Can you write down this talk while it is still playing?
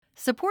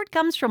Support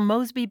comes from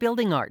Mosby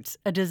Building Arts,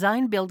 a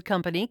design-build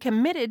company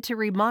committed to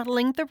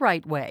remodeling the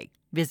right way.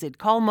 Visit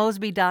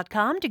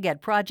callmosby.com to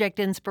get project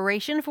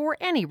inspiration for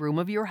any room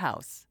of your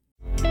house.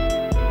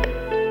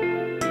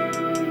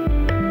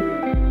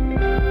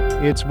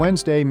 It's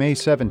Wednesday, May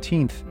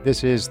 17th.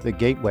 This is The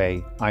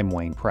Gateway. I'm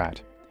Wayne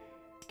Pratt.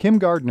 Kim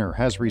Gardner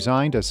has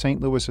resigned as St.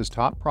 Louis's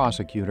top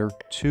prosecutor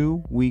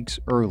 2 weeks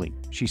early.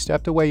 She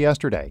stepped away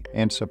yesterday,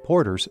 and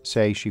supporters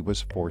say she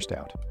was forced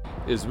out.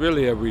 It's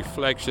really a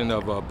reflection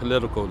of a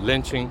political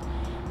lynching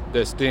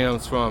that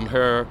stems from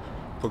her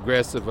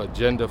progressive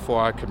agenda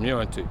for our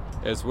community,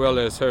 as well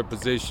as her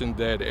position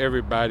that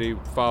everybody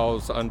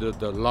falls under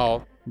the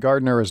law.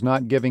 Gardner is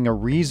not giving a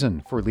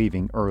reason for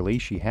leaving early.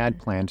 She had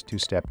planned to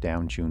step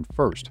down June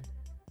 1st.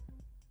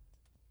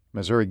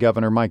 Missouri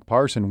Governor Mike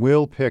Parson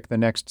will pick the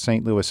next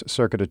St. Louis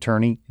Circuit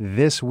Attorney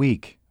this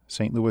week.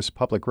 St. Louis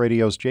Public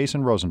Radio's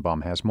Jason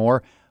Rosenbaum has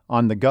more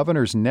on the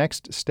governor's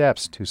next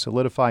steps to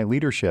solidify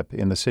leadership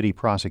in the city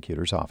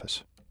prosecutor's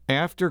office.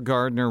 After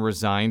Gardner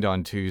resigned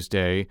on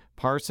Tuesday,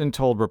 Parson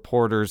told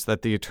reporters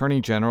that the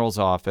Attorney General's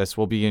office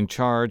will be in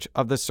charge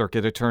of the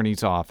Circuit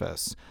Attorney's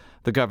office.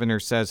 The governor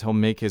says he'll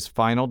make his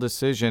final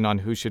decision on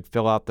who should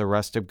fill out the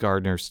rest of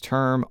Gardner's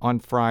term on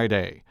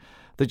Friday.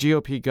 The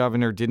GOP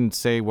governor didn't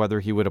say whether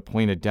he would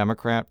appoint a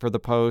Democrat for the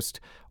post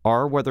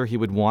or whether he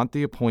would want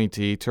the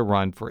appointee to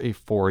run for a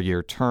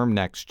 4-year term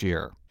next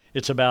year.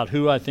 It's about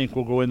who I think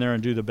will go in there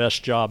and do the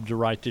best job to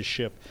right this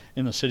ship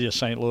in the city of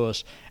St.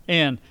 Louis.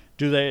 And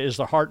is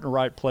the heart in the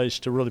right place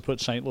to really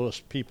put St.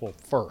 Louis people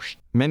first?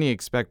 Many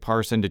expect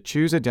Parson to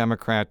choose a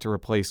Democrat to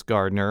replace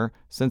Gardner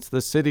since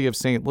the city of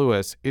St.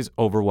 Louis is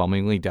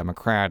overwhelmingly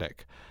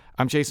Democratic.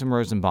 I'm Jason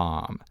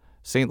Rosenbaum,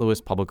 St. Louis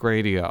Public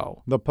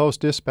Radio. The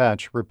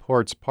Post-Dispatch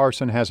reports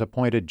Parson has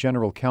appointed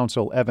General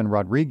Counsel Evan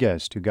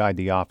Rodriguez to guide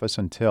the office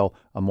until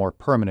a more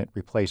permanent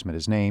replacement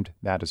is named.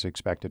 That is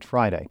expected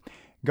Friday.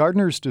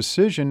 Gardner's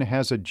decision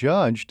has a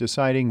judge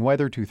deciding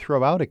whether to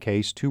throw out a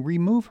case to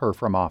remove her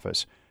from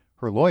office.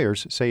 Her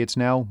lawyers say it's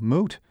now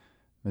moot.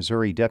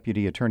 Missouri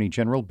Deputy Attorney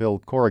General Bill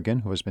Corrigan,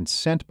 who has been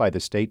sent by the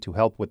state to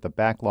help with the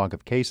backlog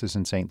of cases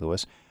in St.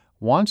 Louis,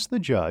 wants the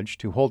judge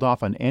to hold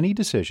off on any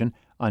decision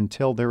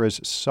until there is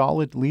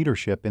solid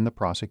leadership in the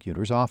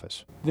prosecutor's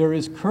office. There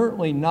is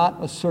currently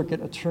not a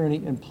circuit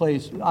attorney in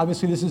place.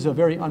 Obviously, this is a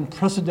very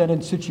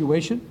unprecedented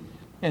situation,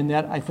 and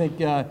that I think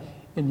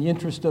in the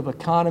interest of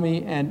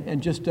economy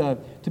and just to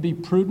be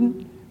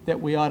prudent,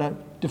 that we ought to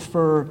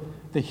defer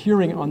the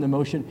hearing on the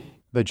motion.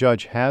 The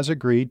judge has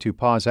agreed to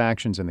pause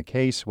actions in the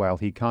case while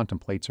he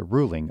contemplates a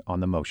ruling on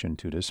the motion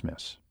to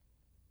dismiss.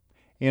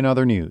 In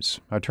other news,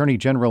 Attorney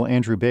General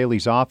Andrew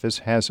Bailey's office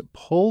has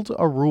pulled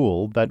a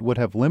rule that would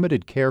have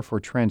limited care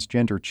for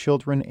transgender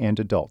children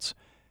and adults.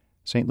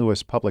 St.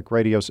 Louis Public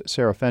Radio's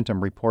Sarah Fenton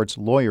reports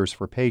lawyers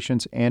for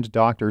patients and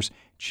doctors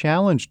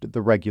challenged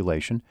the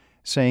regulation,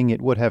 saying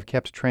it would have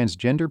kept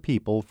transgender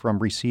people from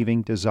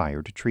receiving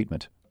desired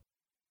treatment.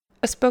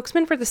 A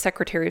spokesman for the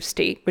Secretary of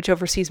State, which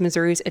oversees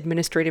Missouri's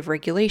administrative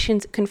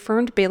regulations,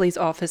 confirmed Bailey's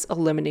office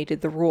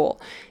eliminated the rule.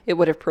 It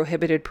would have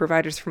prohibited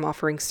providers from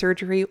offering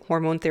surgery,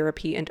 hormone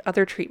therapy, and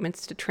other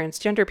treatments to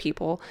transgender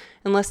people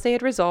unless they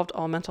had resolved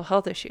all mental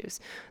health issues.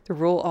 The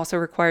rule also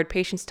required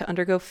patients to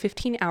undergo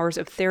 15 hours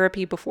of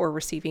therapy before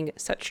receiving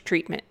such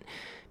treatment.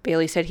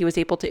 Bailey said he was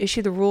able to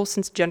issue the rule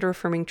since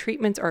gender-affirming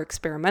treatments are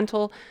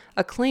experimental,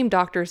 a claim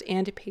doctors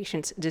and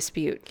patients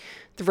dispute.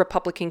 The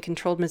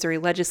Republican-controlled Missouri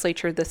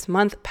legislature this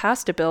month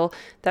passed a bill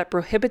that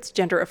prohibits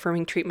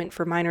gender-affirming treatment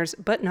for minors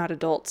but not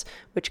adults,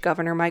 which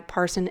Governor Mike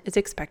Parson is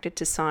expected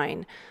to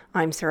sign.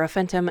 I'm Sarah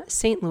Fenton,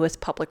 St. Louis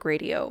Public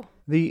Radio.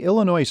 The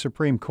Illinois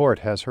Supreme Court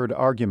has heard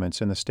arguments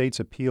in the state's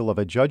appeal of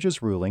a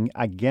judge's ruling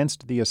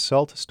against the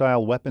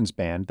assault-style weapons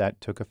ban that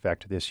took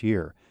effect this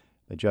year.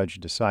 The judge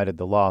decided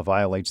the law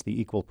violates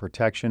the equal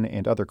protection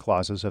and other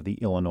clauses of the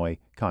Illinois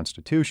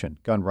Constitution.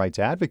 Gun rights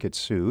advocates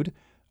sued,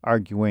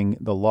 arguing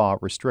the law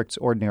restricts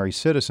ordinary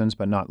citizens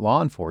but not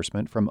law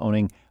enforcement from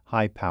owning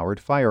high-powered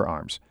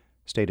firearms.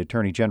 State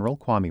Attorney General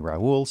Kwame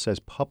Raoul says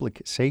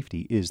public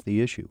safety is the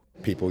issue.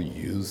 People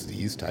use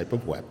these type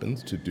of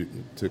weapons to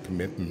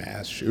commit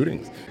mass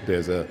shootings.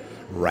 There's a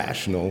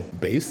rational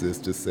basis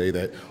to say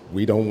that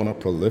we don't want a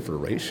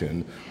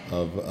proliferation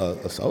of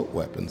assault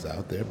weapons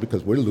out there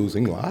because we're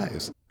losing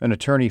lives. An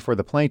attorney for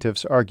the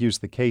plaintiffs argues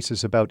the case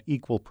is about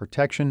equal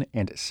protection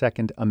and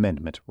Second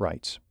Amendment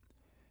rights.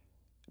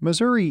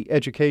 Missouri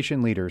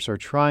education leaders are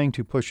trying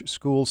to push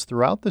schools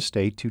throughout the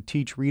state to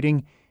teach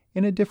reading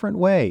in a different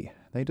way.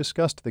 They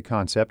discussed the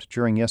concept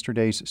during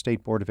yesterday's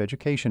State Board of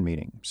Education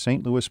meeting.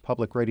 St. Louis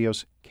Public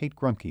Radio's Kate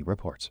Grumke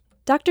reports.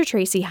 Dr.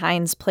 Tracy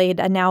Hines played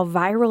a now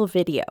viral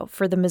video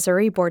for the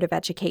Missouri Board of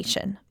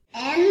Education.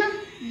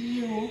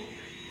 M-U-T-E-L-L-A.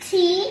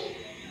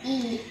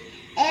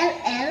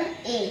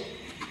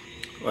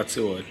 What's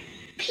the word?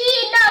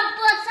 Peanut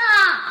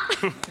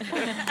butter!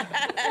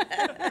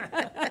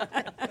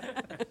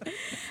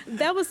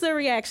 That was the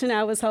reaction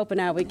I was hoping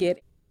I would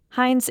get.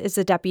 Hines is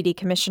a deputy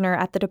commissioner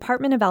at the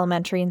Department of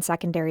Elementary and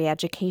Secondary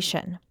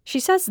Education. She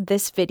says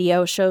this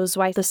video shows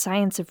why the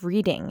science of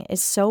reading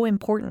is so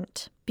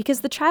important,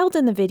 because the child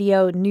in the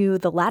video knew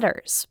the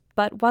letters,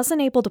 but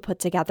wasn't able to put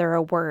together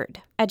a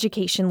word.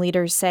 Education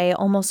leaders say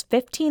almost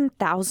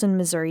 15,000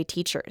 Missouri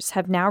teachers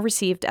have now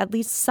received at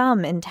least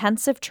some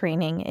intensive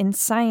training in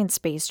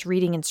science-based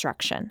reading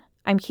instruction.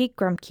 I'm Kate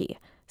Grumke,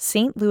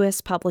 St.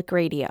 Louis Public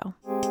Radio.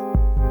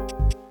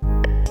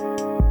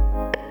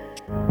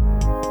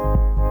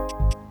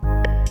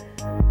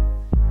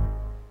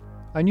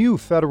 A new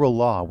federal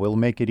law will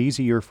make it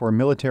easier for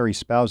military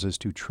spouses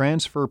to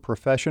transfer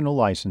professional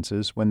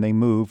licenses when they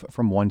move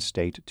from one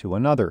state to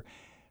another.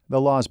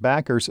 The law's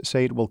backers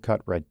say it will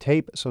cut red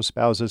tape so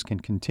spouses can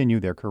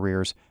continue their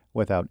careers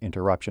without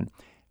interruption.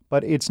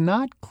 But it's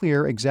not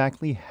clear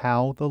exactly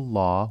how the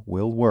law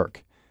will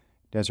work.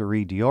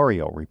 Desiree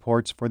Diorio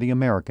reports for the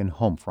American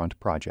Homefront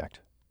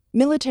Project.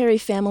 Military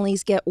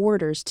families get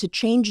orders to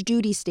change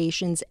duty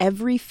stations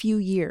every few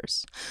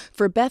years.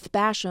 For Beth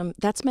Basham,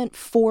 that's meant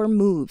 4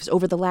 moves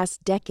over the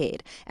last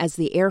decade as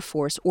the Air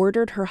Force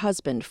ordered her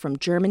husband from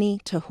Germany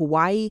to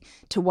Hawaii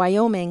to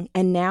Wyoming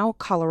and now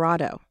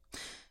Colorado.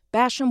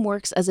 Basham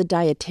works as a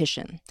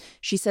dietitian.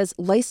 She says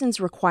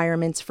license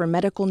requirements for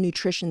medical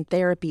nutrition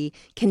therapy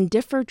can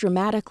differ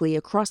dramatically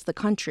across the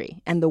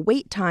country, and the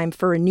wait time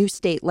for a new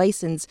state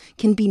license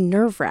can be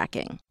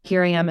nerve-wracking.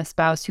 Here I am, a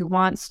spouse who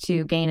wants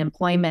to gain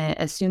employment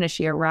as soon as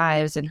she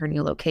arrives in her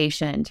new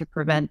location to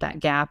prevent that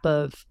gap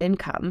of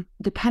income.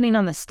 Depending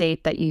on the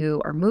state that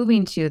you are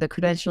moving to, the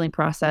credentialing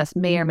process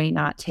may or may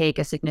not take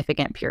a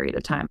significant period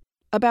of time.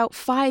 About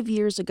 5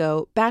 years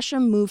ago,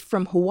 Basham moved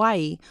from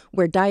Hawaii,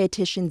 where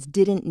dietitians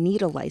didn't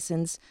need a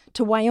license,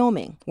 to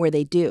Wyoming, where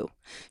they do.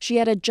 She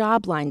had a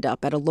job lined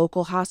up at a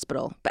local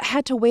hospital, but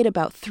had to wait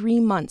about 3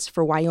 months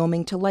for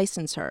Wyoming to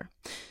license her.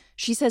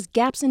 She says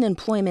gaps in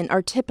employment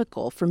are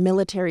typical for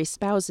military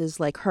spouses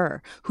like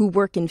her, who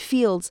work in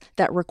fields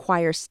that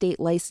require state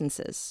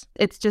licenses.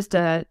 It's just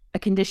a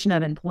condition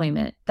of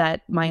employment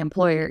that my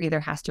employer either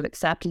has to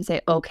accept and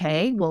say,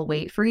 okay, we'll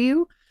wait for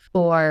you,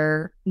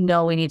 or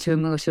no, we need to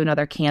move to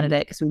another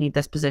candidate because we need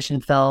this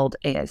position filled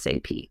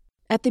ASAP.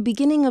 At the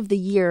beginning of the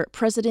year,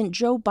 President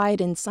Joe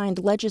Biden signed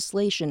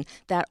legislation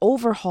that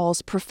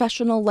overhauls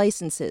professional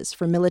licenses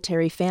for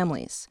military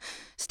families.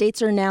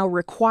 States are now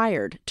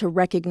required to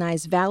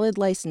recognize valid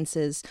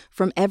licenses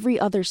from every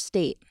other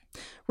state.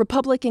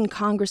 Republican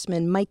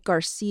Congressman Mike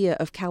Garcia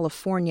of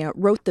California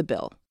wrote the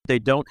bill. They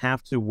don't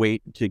have to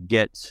wait to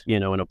get,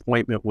 an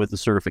appointment with the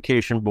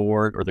certification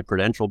board or the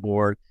credential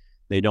board.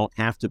 They don't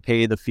have to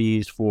pay the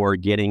fees for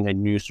getting a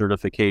new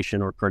certification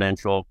or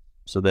credential,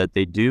 so that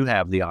they do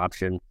have the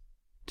option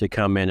to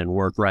come in and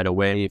work right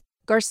away.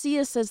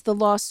 Garcia says the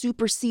law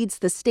supersedes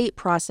the state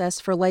process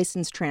for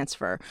license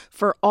transfer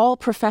for all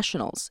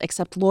professionals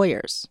except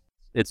lawyers.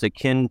 It's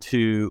akin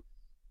to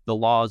the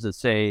laws that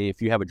say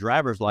if you have a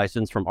driver's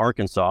license from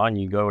Arkansas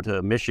and you go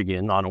to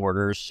Michigan on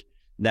orders,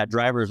 that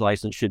driver's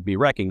license should be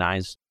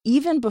recognized.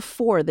 Even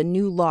before the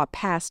new law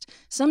passed,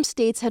 some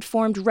states had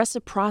formed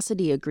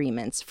reciprocity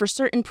agreements for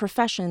certain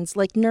professions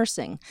like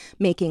nursing,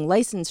 making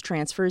license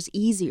transfers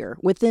easier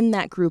within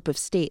that group of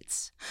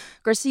states.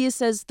 Garcia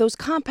says those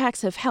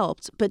compacts have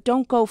helped, but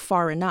don't go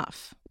far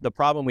enough. The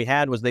problem we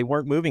had was they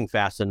weren't moving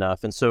fast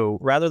enough. And so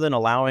rather than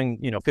allowing,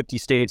 50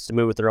 states to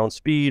move at their own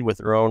speed, with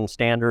their own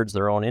standards,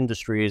 their own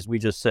industries, we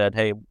just said,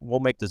 hey,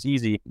 we'll make this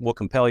easy. We'll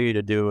compel you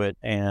to do it.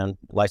 And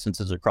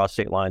licenses across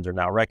state lines are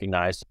now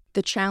recognized.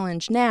 The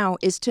challenge now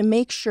is to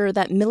make sure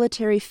that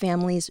military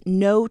families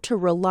know to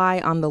rely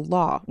on the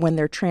law when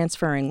they're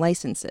transferring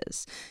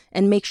licenses,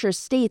 and make sure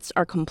states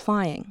are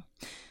complying.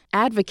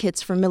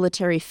 Advocates for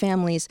military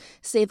families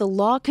say the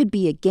law could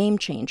be a game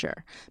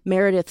changer.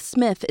 Meredith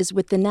Smith is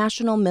with the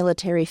National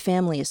Military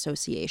Family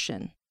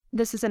Association.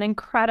 This is an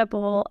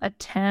incredible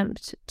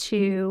attempt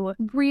to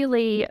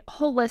really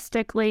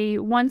holistically,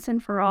 once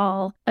and for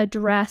all,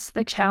 address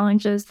the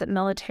challenges that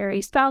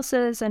military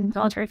spouses and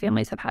military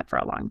families have had for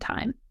a long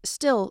time.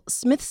 Still,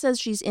 Smith says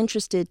she's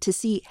interested to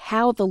see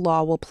how the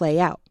law will play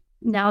out.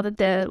 Now that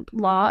the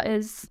law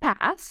is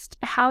passed,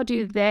 how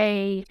do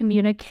they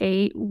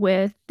communicate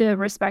with the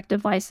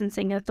respective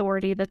licensing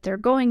authority that they're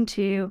going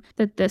to,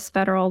 that this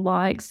federal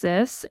law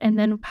exists? And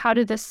then how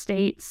do the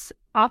states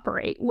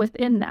operate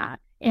within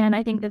that? And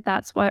I think that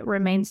that's what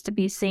remains to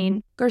be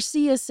seen.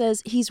 Garcia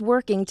says he's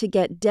working to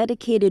get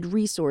dedicated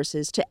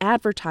resources to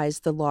advertise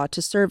the law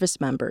to service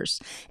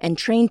members and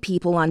train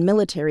people on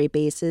military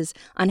bases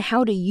on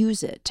how to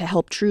use it to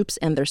help troops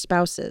and their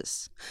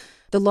spouses.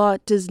 The law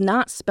does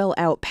not spell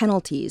out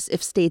penalties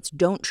if states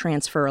don't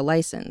transfer a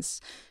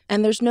license,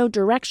 and there's no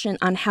direction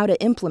on how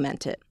to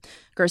implement it.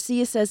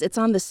 Garcia says it's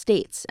on the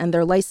states and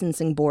their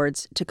licensing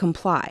boards to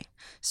comply.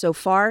 So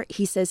far,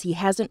 he says he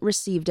hasn't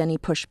received any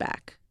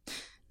pushback.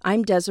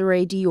 I'm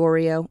Desiree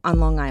Diorio on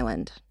Long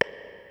Island.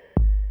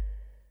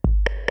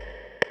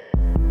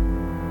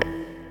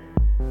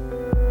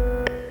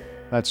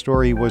 That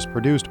story was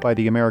produced by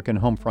the American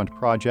Homefront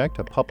Project,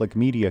 a public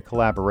media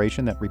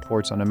collaboration that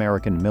reports on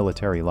American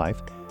military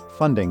life.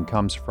 funding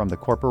comes from the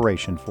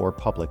Corporation for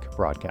Public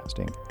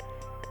Broadcasting.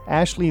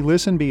 Ashley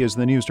Lisenby is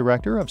the news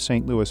director of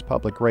St. Louis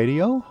Public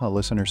Radio, a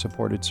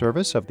listener-supported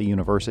service of the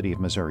University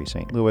of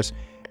Missouri-St. Louis.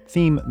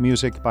 Theme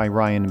music by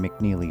Ryan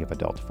McNeely of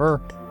Adult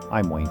Fur.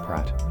 I'm Wayne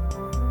Pratt.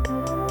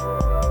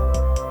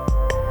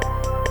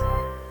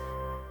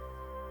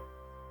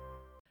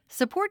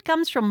 Support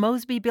comes from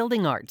Mosby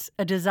Building Arts,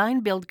 a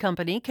design-build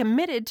company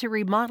committed to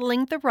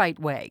remodeling the right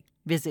way.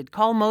 Visit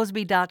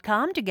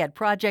callmosby.com to get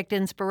project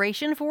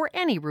inspiration for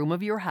any room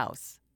of your house.